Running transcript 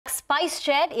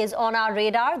SpiceJet is on our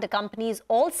radar. The company is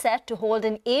all set to hold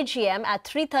an AGM at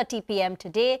 3:30 p.m.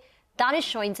 today.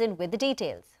 Daanish joins in with the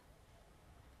details.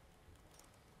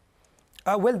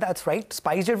 Well, that's right.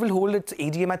 SpiceJet will hold its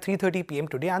AGM at 3:30 p.m.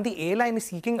 today, and the airline is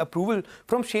seeking approval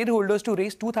from shareholders to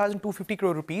raise 2,250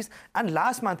 crore rupees. And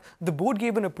last month, the board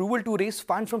gave an approval to raise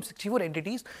funds from 64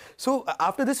 entities. So,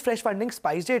 after this fresh funding,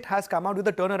 SpiceJet has come out with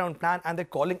a turnaround plan, and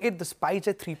they're calling it the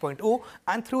SpiceJet 3.0.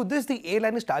 And through this, the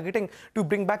airline is targeting to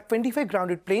bring back 25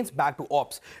 grounded planes back to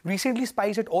ops. Recently,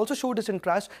 SpiceJet also showed its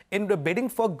interest in the bidding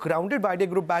for grounded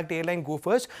Bhartiya Group-backed airline Go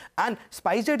First, and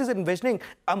SpiceJet is envisioning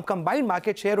a combined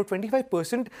market share of 25%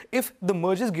 if the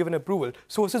merger is given approval.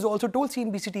 Sources also told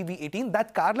CNBC-TV18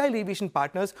 that Carlyle Aviation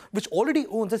Partners, which already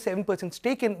owns a 7%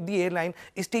 stake in the airline,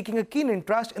 is taking a keen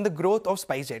interest in the growth of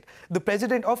SpiceJet. The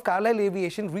president of Carlyle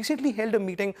Aviation recently held a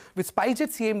meeting with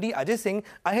SpiceJet CMD Ajay Singh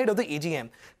ahead of the AGM.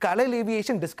 Carlyle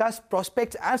Aviation discussed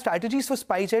prospects and strategies for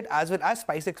SpiceJet as well as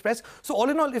Spice Express. So all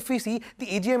in all, if we see, the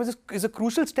AGM is a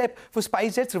crucial step for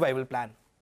SpiceJet's revival plan.